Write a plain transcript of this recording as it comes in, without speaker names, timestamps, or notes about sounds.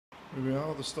Here we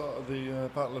are, the start of the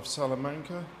Battle of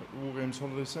Salamanca at the War Games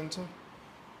Holiday Centre.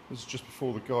 This is just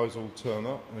before the guys all turn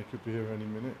up, and they could be here any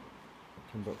minute.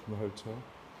 They come back from the hotel.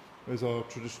 There's our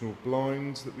traditional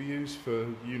blinds that we use for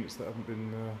units that haven't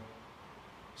been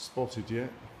spotted yet.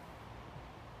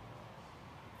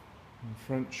 And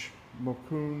French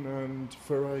Maucune and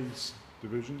Ferret's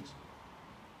divisions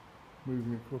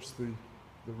moving across the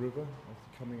river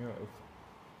after coming out of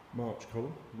March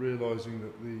column, realising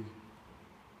that the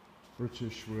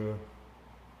British were, or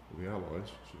the Allies,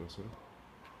 should I say,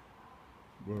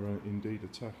 were indeed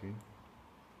attacking.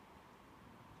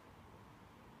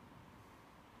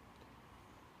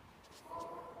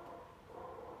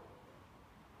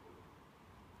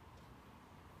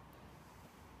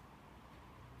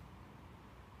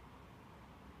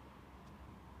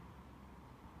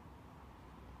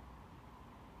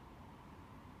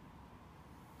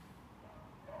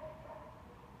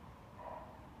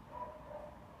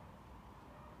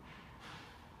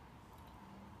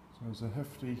 So there's a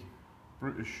hefty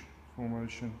British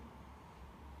formation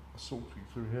assaulting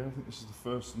through here. I think this is the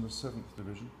 1st and the 7th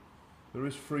Division. There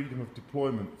is freedom of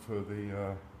deployment for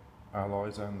the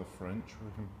Allies and the French.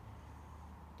 We can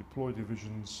deploy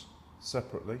divisions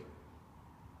separately,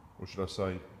 or should I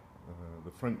say,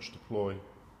 the French deploy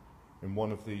in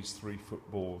one of these 3-foot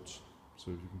boards.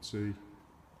 So as you can see,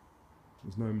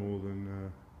 there's no more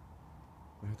than,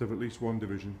 they have to have at least one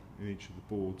division in each of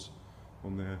the boards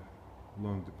on their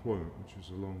line deployment, which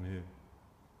is along here.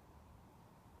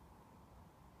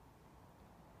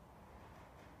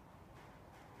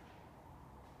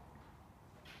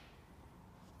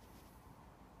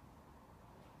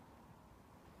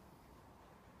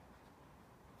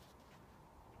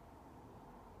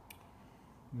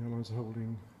 The Allies are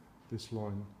holding this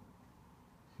line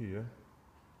here.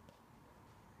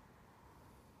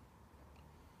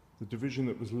 The division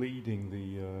that was leading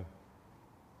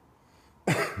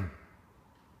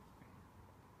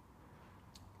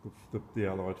the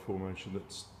Allied formation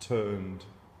that's turned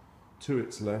to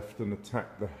its left and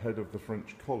attacked the head of the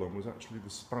French column was actually the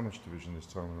Spanish division this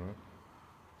time around.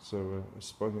 So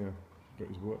España got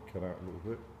his work cut out a little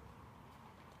bit.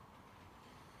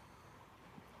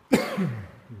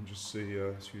 You can just see,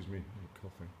 excuse me, I'm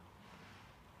coughing.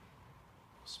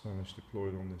 Spanish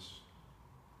deployed on this,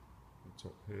 the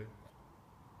top here.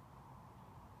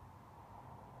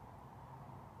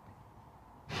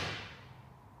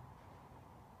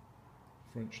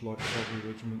 French light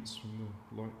cavalry regiments from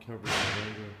the light cavalry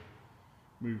today,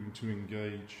 they're moving to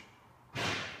engage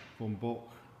von Bock.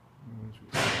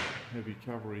 Heavy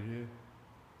cavalry here,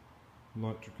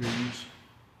 light dragoons.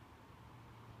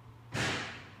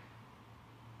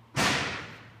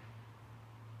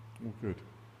 All good.